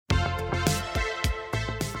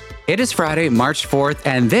It is Friday, March 4th,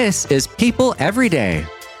 and this is People Every Day.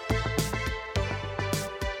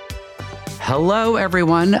 Hello,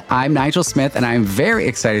 everyone. I'm Nigel Smith, and I'm very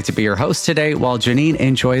excited to be your host today while Janine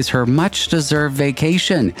enjoys her much-deserved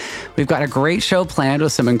vacation. We've got a great show planned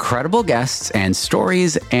with some incredible guests and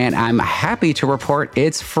stories, and I'm happy to report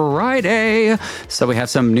it's Friday. So we have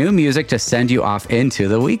some new music to send you off into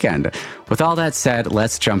the weekend. With all that said,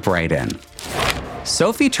 let's jump right in.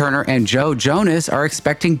 Sophie Turner and Joe Jonas are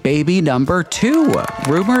expecting baby number 2.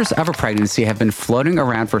 Rumors of a pregnancy have been floating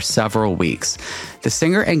around for several weeks. The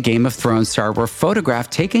singer and Game of Thrones star were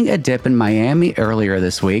photographed taking a dip in Miami earlier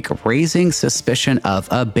this week, raising suspicion of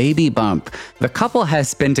a baby bump. The couple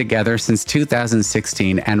has been together since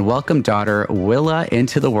 2016 and welcomed daughter Willa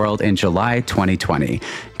into the world in July 2020.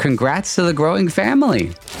 Congrats to the growing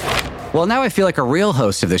family. Well, now I feel like a real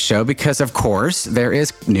host of the show because, of course, there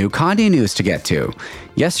is new Kanye news to get to.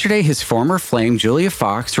 Yesterday, his former flame, Julia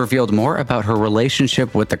Fox, revealed more about her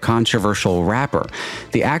relationship with the controversial rapper.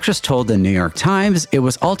 The actress told the New York Times it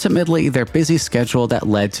was ultimately their busy schedule that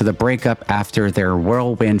led to the breakup after their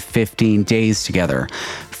whirlwind 15 days together.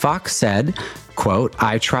 Fox said, quote,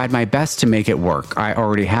 "I tried my best to make it work. I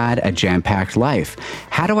already had a jam-packed life.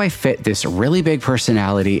 How do I fit this really big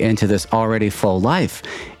personality into this already full life?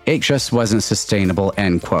 It just wasn't sustainable,"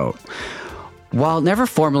 end quote. While never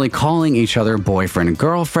formally calling each other boyfriend and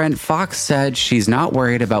girlfriend, Fox said she's not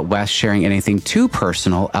worried about West sharing anything too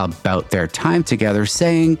personal about their time together,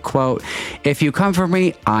 saying, quote, "If you come for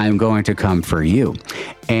me, I'm going to come for you.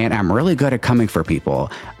 And I'm really good at coming for people.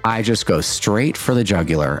 I just go straight for the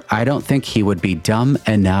jugular. I don't think he would be dumb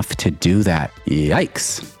enough to do that."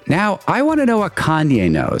 Yikes. Now, I want to know what Kanye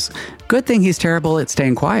knows. Good thing he's terrible at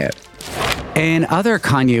staying quiet. In other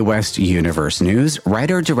Kanye West universe news,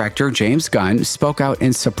 writer-director James Gunn spoke out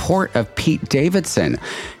in support of Pete Davidson.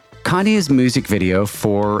 Kanye's music video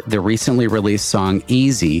for the recently released song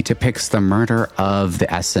Easy depicts the murder of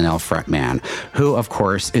the SNL frontman, who, of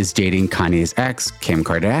course, is dating Kanye's ex, Kim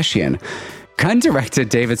Kardashian. Gunn directed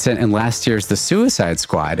Davidson in last year's The Suicide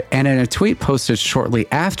Squad, and in a tweet posted shortly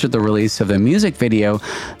after the release of the music video,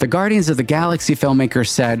 the Guardians of the Galaxy filmmaker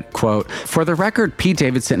said, quote, "For the record, Pete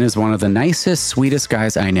Davidson is one of the nicest, sweetest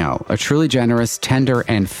guys I know. A truly generous, tender,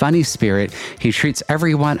 and funny spirit. He treats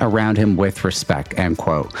everyone around him with respect," end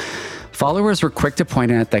quote. Followers were quick to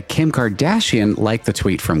point out that Kim Kardashian liked the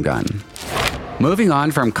tweet from Gunn. Moving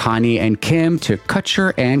on from Kanye and Kim to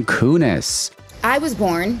Kutcher and Kunis. I was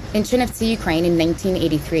born in Chernovtsi, Ukraine in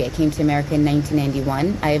 1983. I came to America in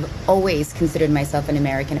 1991. I've always considered myself an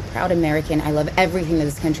American, a proud American. I love everything that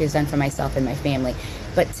this country has done for myself and my family.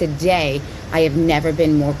 But today, I have never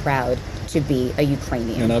been more proud to be a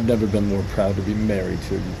Ukrainian. And I've never been more proud to be married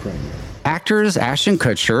to a Ukrainian. Actors Ashton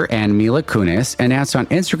Kutcher and Mila Kunis announced on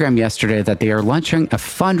Instagram yesterday that they are launching a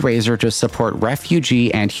fundraiser to support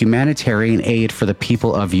refugee and humanitarian aid for the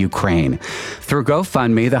people of Ukraine. Through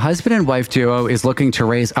GoFundMe, the husband and wife duo is looking to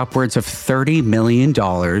raise upwards of $30 million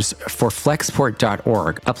for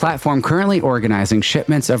Flexport.org, a platform currently organizing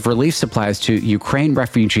shipments of relief supplies to Ukraine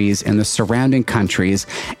refugees in the surrounding countries,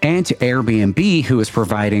 and to Airbnb, who is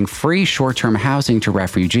providing free short-term housing to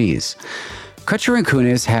refugees. Kutcher and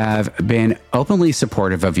Kunis have been openly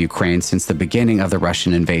supportive of Ukraine since the beginning of the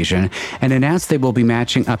Russian invasion and announced they will be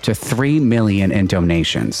matching up to $3 million in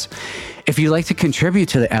donations. If you'd like to contribute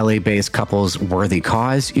to the LA-based couple's worthy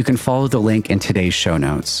cause, you can follow the link in today's show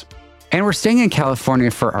notes. And we're staying in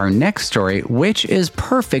California for our next story, which is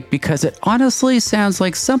perfect because it honestly sounds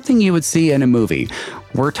like something you would see in a movie.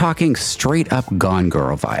 We're talking straight-up Gone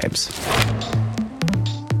Girl vibes.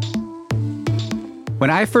 When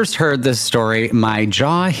I first heard this story, my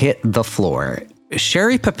jaw hit the floor.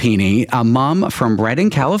 Sherry Papini, a mom from Redding,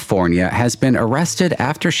 California, has been arrested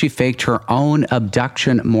after she faked her own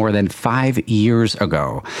abduction more than 5 years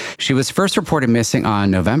ago. She was first reported missing on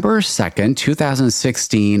November 2nd,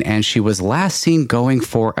 2016, and she was last seen going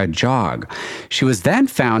for a jog. She was then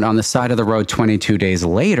found on the side of the road 22 days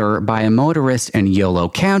later by a motorist in Yolo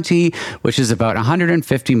County, which is about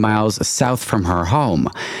 150 miles south from her home.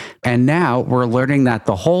 And now we're learning that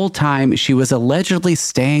the whole time she was allegedly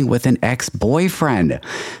staying with an ex-boyfriend.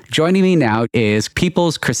 Joining me now is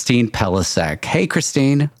People's Christine Pelisek. Hey,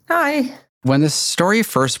 Christine. Hi. When the story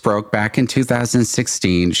first broke back in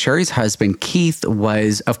 2016, Sherry's husband, Keith,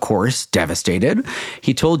 was, of course, devastated.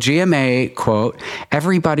 He told GMA, quote,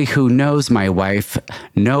 "Everybody who knows my wife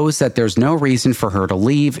knows that there's no reason for her to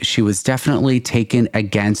leave. She was definitely taken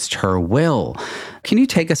against her will." Can you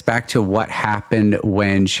take us back to what happened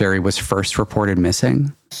when Sherry was first reported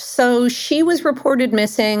missing? So she was reported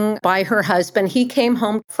missing by her husband. He came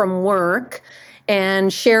home from work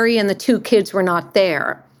and Sherry and the two kids were not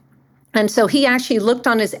there. And so he actually looked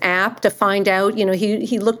on his app to find out,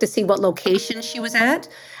 he looked to see what location she was at,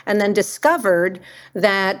 and then discovered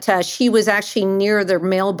that she was actually near their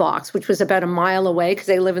mailbox, which was about a mile away because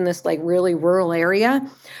they live in this like really rural area.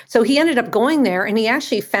 So he ended up going there and he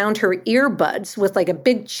actually found her earbuds with like a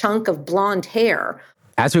big chunk of blonde hair.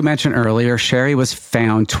 As we mentioned earlier, Sherry was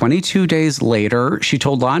found 22 days later. She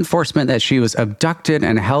told law enforcement that she was abducted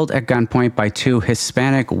and held at gunpoint by two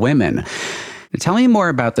Hispanic women. Tell me more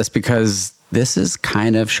about this because this is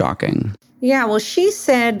kind of shocking. Yeah, well, she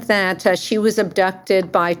said that she was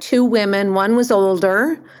abducted by two women. One was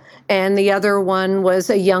older and the other one was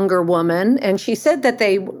a younger woman. And she said that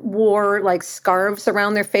they wore like scarves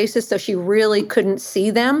around their faces so she really couldn't see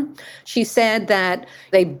them. She said that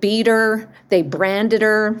they beat her, they branded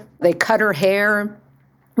her, they cut her hair.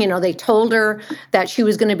 They told her that she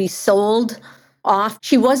was going to be sold off.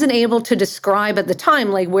 She wasn't able to describe at the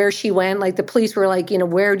time, like where she went. Like the police were like,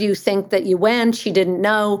 where do you think that you went? She didn't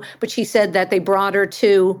know, but she said that they brought her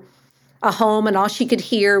to a home and all she could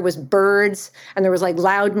hear was birds and there was like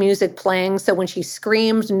loud music playing. So when she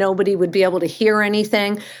screamed, nobody would be able to hear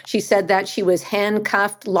anything. She said that she was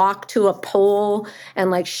handcuffed, locked to a pole and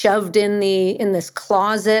like shoved in this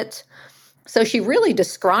closet. So she really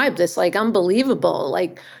described this like unbelievable,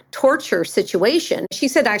 like torture situation. She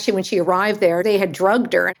said actually when she arrived there, they had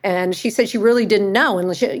drugged her and she said she really didn't know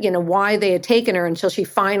why they had taken her until she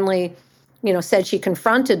finally, said she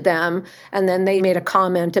confronted them. And then they made a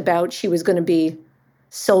comment about she was going to be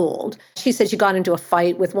sold. She said she got into a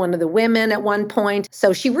fight with one of the women at one point.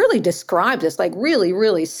 So she really described this like really,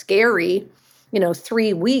 really scary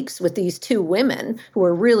 3 weeks with these two women who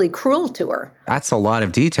were really cruel to her. That's a lot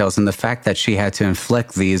of details. And the fact that she had to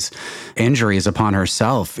inflict these injuries upon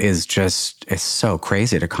herself it's so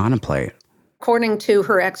crazy to contemplate. According to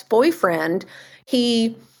her ex-boyfriend,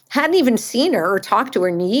 he hadn't even seen her or talked to her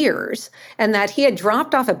in years, and that he had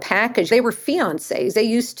dropped off a package. They were fiancés. They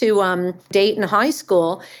used to date in high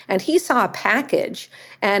school, and he saw a package,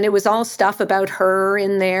 and it was all stuff about her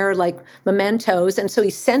in there, like mementos, and so he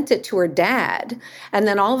sent it to her dad. And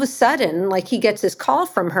then all of a sudden, like he gets this call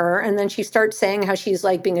from her, and then she starts saying how she's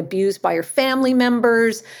like being abused by her family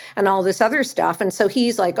members and all this other stuff. And so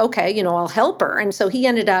he's like, okay, I'll help her. And so he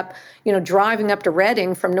ended up, driving up to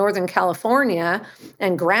Redding from Northern California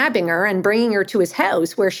and grabbing her and bringing her to his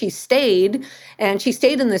house where she stayed. And she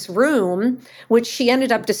stayed in this room, which she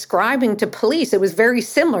ended up describing to police. It was very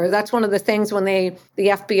similar. That's one of the things when the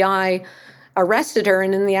FBI arrested her.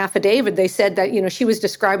 And in the affidavit, they said that, she was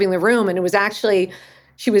describing the room. And it was actually,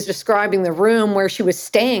 she was describing the room where she was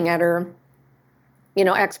staying at her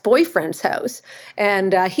ex-boyfriend's house.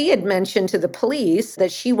 And he had mentioned to the police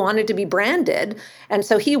that she wanted to be branded. And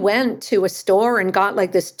so he went to a store and got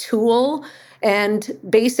like this tool and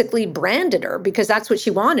basically branded her because that's what she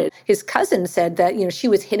wanted. His cousin said that, she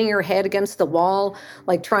was hitting her head against the wall,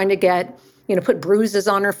 like trying to get, put bruises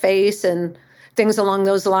on her face and things along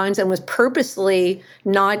those lines, and was purposely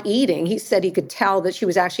not eating. He said he could tell that she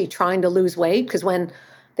was actually trying to lose weight because when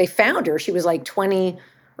they found her, she was like 20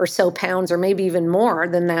 or so pounds, or maybe even more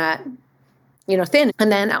than that, thin.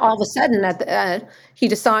 And then all of a sudden she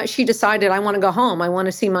decided, I want to go home. I want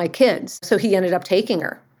to see my kids. So he ended up taking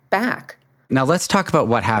her back. Now let's talk about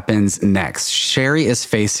what happens next. Sherry is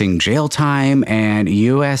facing jail time, and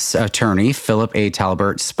U.S. Attorney Philip A.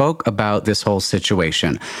 Talbert spoke about this whole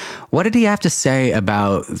situation. What did he have to say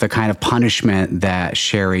about the kind of punishment that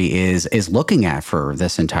Sherry is looking at for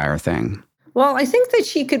this entire thing? Well, I think that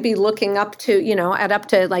she could be looking up to, up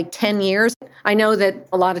to like 10 years. I know that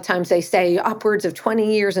a lot of times they say upwards of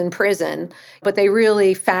 20 years in prison, but they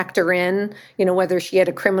really factor in, whether she had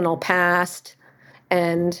a criminal past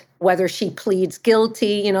and whether she pleads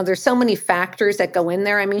guilty. There's so many factors that go in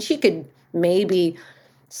there. I mean, she could maybe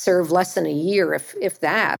serve less than a year, if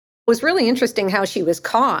that. It was really interesting how she was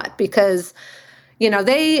caught because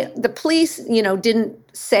the police, didn't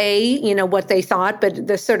say, what they thought, but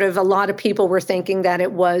the sort of a lot of people were thinking that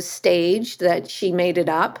it was staged, that she made it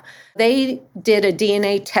up. They did a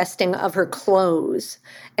DNA testing of her clothes,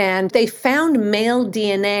 and they found male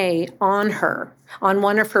DNA on her, on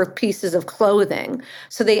one of her pieces of clothing.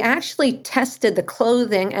 So they actually tested the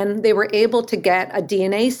clothing, and they were able to get a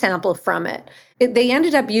DNA sample from it. They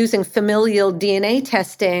ended up using familial DNA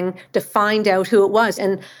testing to find out who it was.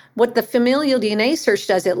 And what the familial DNA search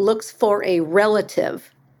does, it looks for a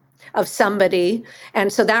relative of somebody.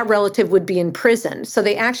 And so that relative would be in prison. So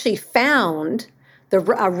they actually found a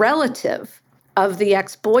relative of the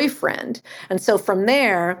ex-boyfriend. And so from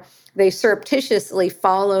there, they surreptitiously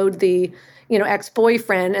followed the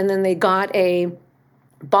ex-boyfriend, and then they got a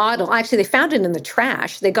bottle. Actually, they found it in the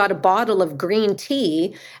trash. They got a bottle of green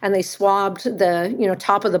tea and they swabbed the,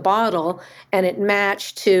 top of the bottle, and it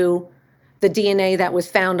matched to the DNA that was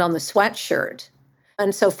found on the sweatshirt.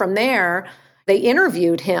 And so from there, they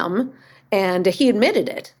interviewed him and he admitted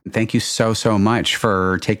it. Thank you so, so much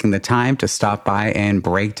for taking the time to stop by and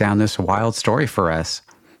break down this wild story for us.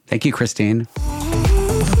 Thank you, Christine.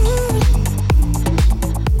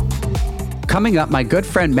 Coming up, my good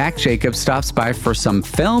friend Mac Jacobs stops by for some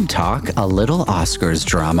film talk, a little Oscars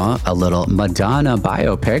drama, a little Madonna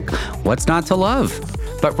biopic. What's not to love?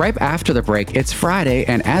 But right after the break, it's Friday,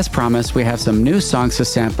 and as promised, we have some new songs to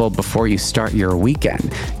sample before you start your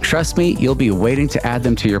weekend. Trust me, you'll be waiting to add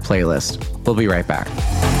them to your playlist. We'll be right back.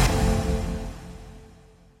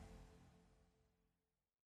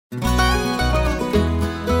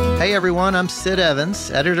 Hey everyone, I'm Sid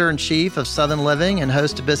Evans, editor-in-chief of Southern Living and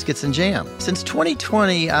host of Biscuits and Jam. Since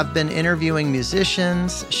 2020, I've been interviewing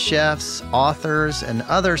musicians, chefs, authors, and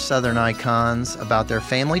other Southern icons about their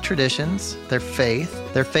family traditions, their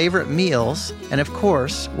faith, their favorite meals, and of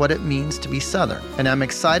course, what it means to be Southern. And I'm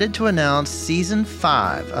excited to announce Season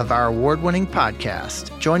 5 of our award-winning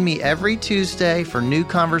podcast. Join me every Tuesday for new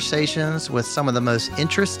conversations with some of the most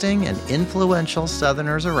interesting and influential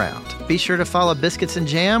Southerners around. Be sure to follow Biscuits and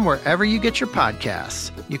Jam wherever you get your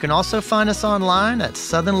podcasts. You can also find us online at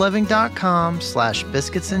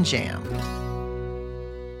southernliving.com/biscuitsandjam.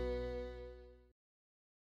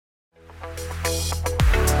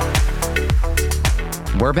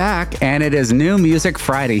 We're back, and it is New Music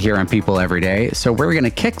Friday here on People Every Day. So we're going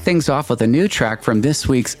to kick things off with a new track from this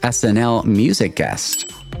week's SNL music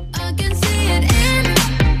guest. I can see it in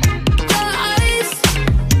your eyes.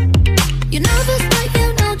 You know this, but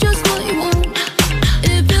you know just what you want.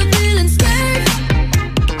 If you're feeling scared,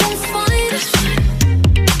 that's fine.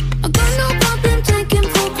 I got no problem taking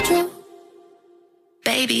full control.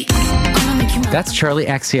 Baby, I'ma make you mine. That's Charli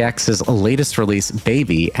XCX's latest release,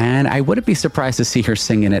 Baby, and I wouldn't be surprised to see her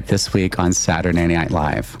singing it this week on Saturday Night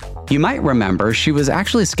Live. You might remember she was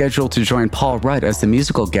actually scheduled to join Paul Rudd as the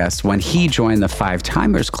musical guest when he joined the Five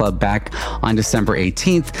Timers Club back on December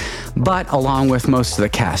 18th, but along with most of the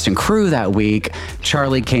cast and crew that week,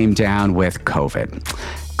 Charli came down with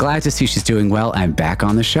COVID. Glad to see she's doing well and back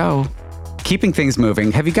on the show. Keeping things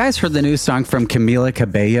moving, have you guys heard the new song from Camila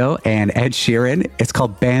Cabello and Ed Sheeran? It's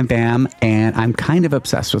called Bam Bam, and I'm kind of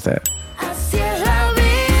obsessed with it. I see love it,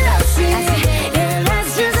 I see it. Yeah,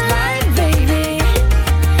 that's just life, baby.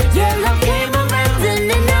 Yeah, love came around and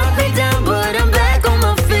then knocked me down, but I'm back on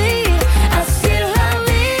my feet. I see love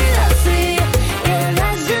it, I see it. Yeah,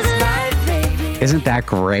 that's just life, baby. Isn't that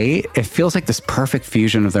great? It feels like this perfect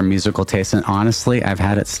fusion of their musical taste, and honestly, I've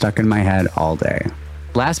had it stuck in my head all day.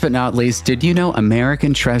 Last but not least, did you know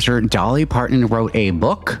American treasure Dolly Parton wrote a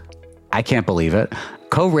book? I can't believe it.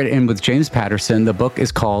 Co-written with James Patterson, the book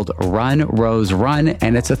is called Run, Rose, Run,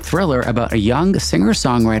 and it's a thriller about a young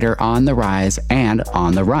singer-songwriter on the rise and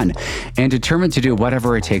on the run, and determined to do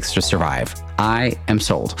whatever it takes to survive. I am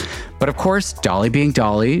sold. But of course, Dolly being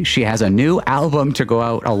Dolly, she has a new album to go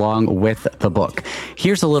out along with the book.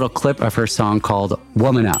 Here's a little clip of her song called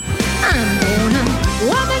Woman Up. I'm gonna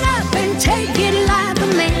woman up and take it like a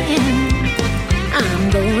man.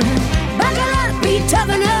 I'm gonna buckle up, be tough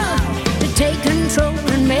enough to take control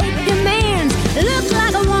and make demands. Look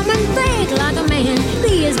like a woman, think like a man,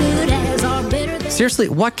 be as good as or better than. Seriously,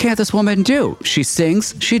 what can't this woman do? She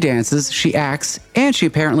sings, she dances, she acts, and she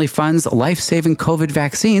apparently funds life-saving COVID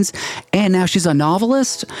vaccines, and now she's a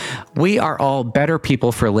novelist? We are all better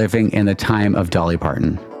people for living in the time of Dolly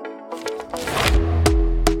Parton.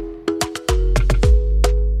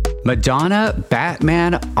 Madonna,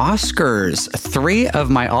 Batman, Oscars. 3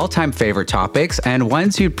 of my all-time favorite topics and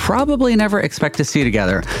ones you'd probably never expect to see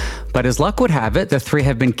together. But as luck would have it, the 3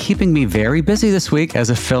 have been keeping me very busy this week as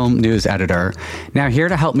a film news editor. Now, here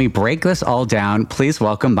to help me break this all down, please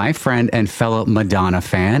welcome my friend and fellow Madonna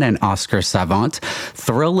fan and Oscar savant,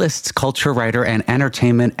 Thrillist's culture writer and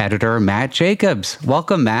entertainment editor, Matt Jacobs.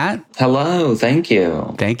 Welcome, Matt. Hello, thank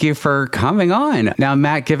you. Thank you for coming on. Now,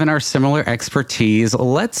 Matt, given our similar expertise,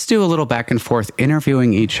 let's do a little back and forth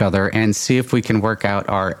interviewing each other and see if we can work out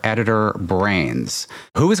our editor brains.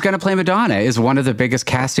 Who is going to play Madonna is one of the biggest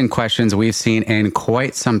casting questions we've seen in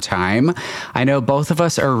quite some time. I know both of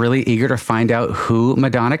us are really eager to find out who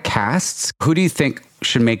Madonna casts. Who do you think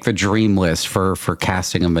should make the dream list for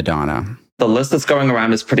casting of Madonna? The list that's going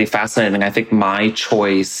around is pretty fascinating. I think my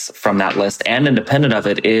choice from that list, and independent of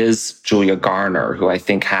it, is Julia Garner, who I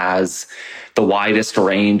think has the widest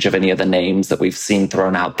range of any of the names that we've seen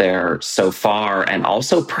thrown out there so far, and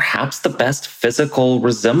also perhaps the best physical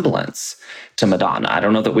resemblance to Madonna. I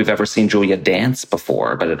don't know that we've ever seen Julia dance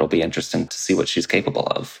before, but it'll be interesting to see what she's capable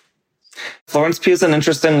of. Florence Pugh is an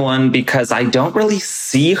interesting one because I don't really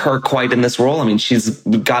see her quite in this role. I mean, she's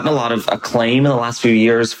gotten a lot of acclaim in the last few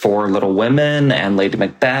years for Little Women and Lady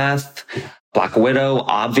Macbeth, Black Widow,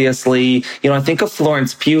 obviously. I think of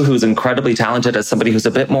Florence Pugh, who's incredibly talented, as somebody who's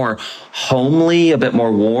a bit more homely, a bit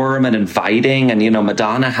more warm and inviting. And,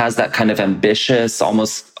 Madonna has that kind of ambitious,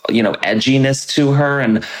 almost, edginess to her.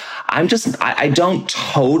 And I don't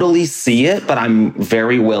totally see it, but I'm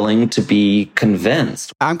very willing to be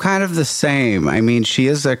convinced. I'm kind of the same. I mean, she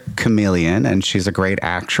is a chameleon and she's a great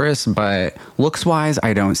actress, but looks-wise,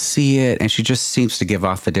 I don't see it. And she just seems to give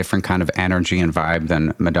off a different kind of energy and vibe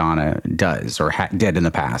than Madonna does or did in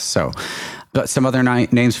the past. So, but some other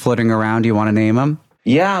names floating around. Do you want to name them?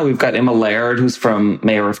 Yeah, we've got Emma Laird, who's from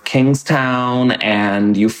Mayor of Kingstown,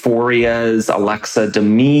 and Euphoria's Alexa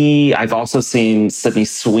Demie. I've also seen Sydney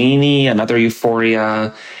Sweeney, another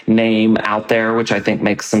Euphoria name out there, which I think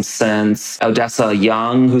makes some sense. Odessa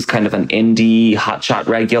Young, who's kind of an indie hotshot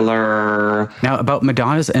regular. Now, about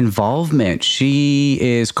Madonna's involvement, she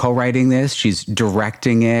is co-writing this. She's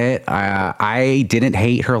directing it. I didn't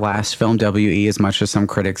hate her last film, W.E., as much as some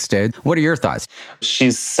critics did. What are your thoughts?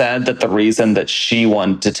 She's said that the reason that she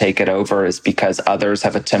wanted to take it over is because others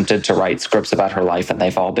have attempted to write scripts about her life and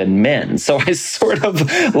they've all been men. So I sort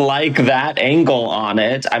of like that angle on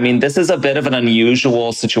it. I mean, this is a bit of an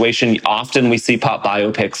unusual situation. Often we see pop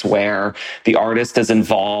biopics where the artist is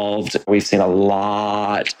involved. We've seen a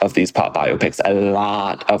lot of these pop biopics, a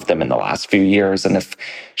lot of them in the last few years. And if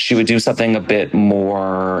she would do something a bit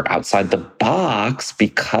more outside the box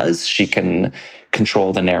because she can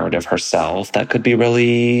control the narrative herself, that could be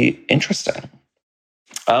really interesting.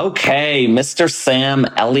 Okay, Mr. Sam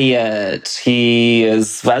Elliott. He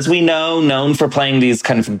is, as we know, known for playing these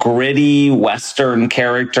kind of gritty Western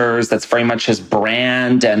characters. That's very much his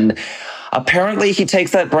brand. And apparently he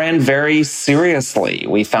takes that brand very seriously.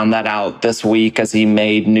 We found that out this week as he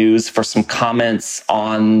made news for some comments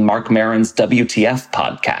on Marc Maron's WTF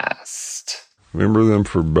podcast. Remember them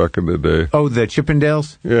from back in the day? Oh, the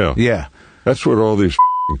Chippendales? Yeah. Yeah. That's what all these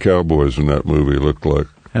cowboys in that movie looked like.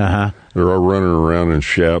 Uh-huh. They're all running around in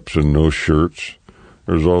chaps and no shirts.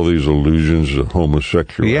 There's all these allusions to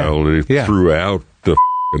homosexuality throughout the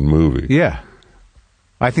movie. Yeah.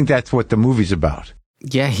 I think that's what the movie's about.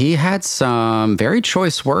 Yeah, he had some very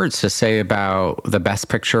choice words to say about the Best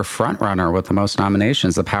Picture frontrunner with the most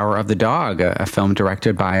nominations, The Power of the Dog, a film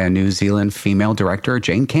directed by a New Zealand female director,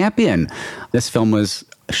 Jane Campion. This film was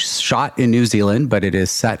shot in New Zealand, but it is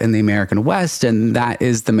set in the American West, and that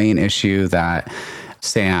is the main issue that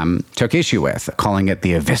Sam took issue with, calling it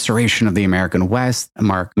the evisceration of the American West.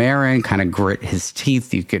 Marc Maron kind of grit his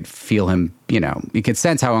teeth. You could feel him, you could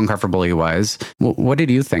sense how uncomfortable he was. What did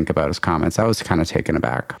you think about his comments? I was kind of taken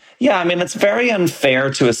aback. Yeah, I mean, it's very unfair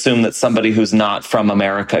to assume that somebody who's not from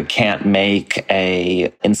America can't make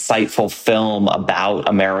a insightful film about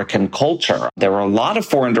American culture. There were a lot of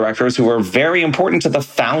foreign directors who were very important to the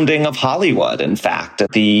founding of Hollywood. In fact,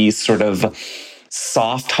 the sort of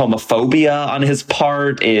soft homophobia on his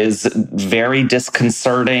part is very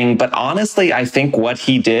disconcerting. But honestly, I think what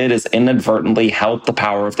he did is inadvertently help The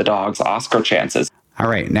Power of the Dog's Oscar chances. All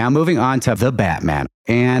right, now moving on to The Batman.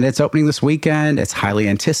 And it's opening this weekend. It's highly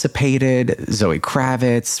anticipated. Zoe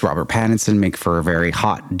Kravitz, Robert Pattinson make for a very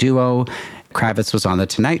hot duo. Kravitz was on The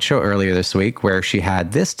Tonight Show earlier this week, where she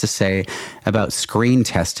had this to say about screen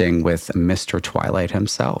testing with Mr. Twilight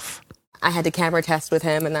himself. I had to camera test with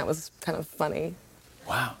him, and that was kind of funny.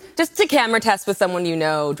 Wow. Just to camera test with someone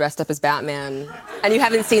dressed up as Batman, and you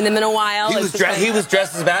haven't seen them in a while. He was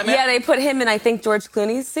dressed as Batman? Yeah, they put him in, I think, George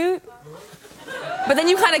Clooney's suit. But then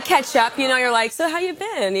you kind of catch up, you're like, so how you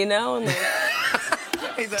been, And like...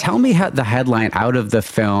 Tell me the headline out of the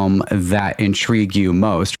film that intrigued you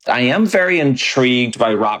most. I am very intrigued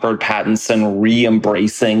by Robert Pattinson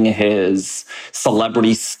re-embracing his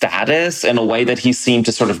celebrity status in a way that he seemed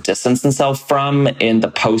to sort of distance himself from in the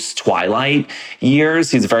post-Twilight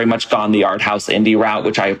years. He's very much gone the art house indie route,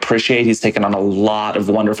 which I appreciate. He's taken on a lot of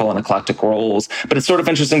wonderful and eclectic roles. But it's sort of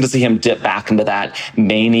interesting to see him dip back into that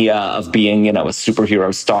mania of being, a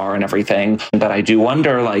superhero star and everything. But I do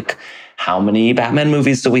wonder, how many Batman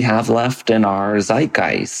movies do we have left in our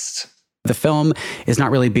zeitgeist? The film is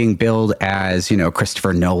not really being billed as,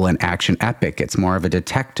 Christopher Nolan action epic. It's more of a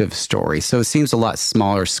detective story. So it seems a lot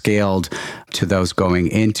smaller scaled to those going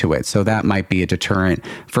into it. So that might be a deterrent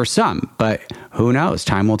for some, but who knows?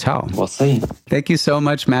 Time will tell. We'll see. Thank you so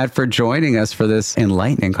much, Matt, for joining us for this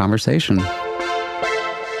enlightening conversation.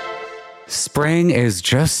 Spring is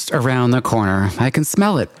just around the corner. I can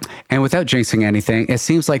smell it. And without jinxing anything, it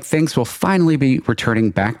seems like things will finally be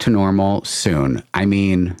returning back to normal soon. I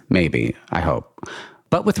mean, maybe. I hope.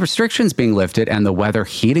 But with restrictions being lifted and the weather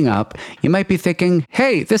heating up, you might be thinking,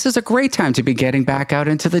 hey, this is a great time to be getting back out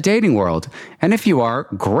into the dating world. And if you are,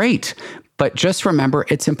 great. But just remember,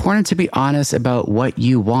 it's important to be honest about what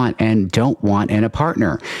you want and don't want in a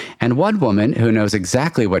partner. And one woman who knows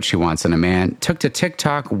exactly what she wants in a man took to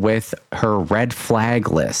TikTok with her red flag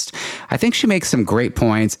list. I think she makes some great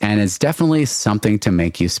points, and it's definitely something to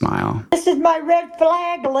make you smile. This is my red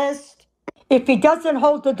flag list. If he doesn't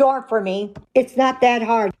hold the door for me, it's not that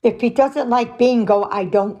hard. If he doesn't like bingo, I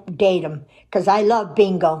don't date him because I love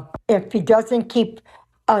bingo. If he doesn't keep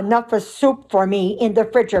enough of soup for me in the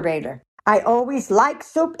refrigerator. I always like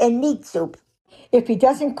soup and need soup. If he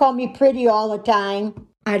doesn't call me pretty all the time,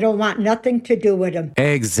 I don't want nothing to do with him.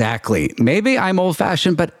 Exactly. Maybe I'm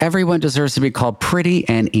old-fashioned, but everyone deserves to be called pretty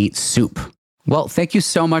and eat soup. Well, thank you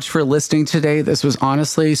so much for listening today. This was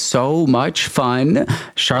honestly so much fun.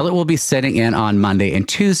 Charlotte will be sitting in on Monday and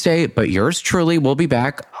Tuesday, but yours truly will be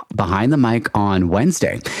back behind the mic on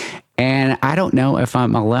Wednesday. And I don't know if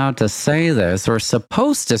I'm allowed to say this or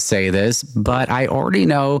supposed to say this, but I already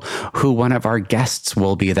know who one of our guests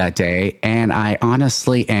will be that day, and I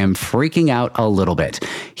honestly am freaking out a little bit.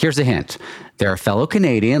 Here's a hint. They're a fellow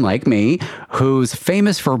Canadian like me who's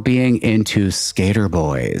famous for being into skater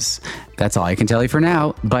boys. That's all I can tell you for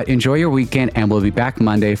now, but enjoy your weekend, and we'll be back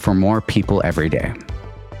Monday for more People Every Day.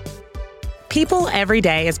 People Every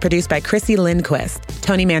Day is produced by Chrissy Lindquist,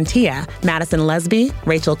 Tony Mantilla, Madison Lesby,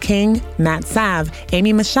 Rachel King, Matt Sav,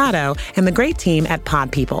 Amy Machado, and the great team at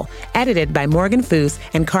Pod People, edited by Morgan Foose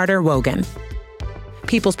and Carter Wogan.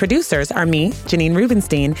 People's producers are me, Janine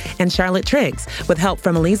Rubenstein, and Charlotte Triggs, with help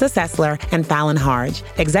from Eliza Sessler and Fallon Harge.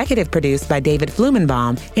 Executive produced by David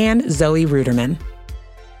Flumenbaum and Zoe Ruderman.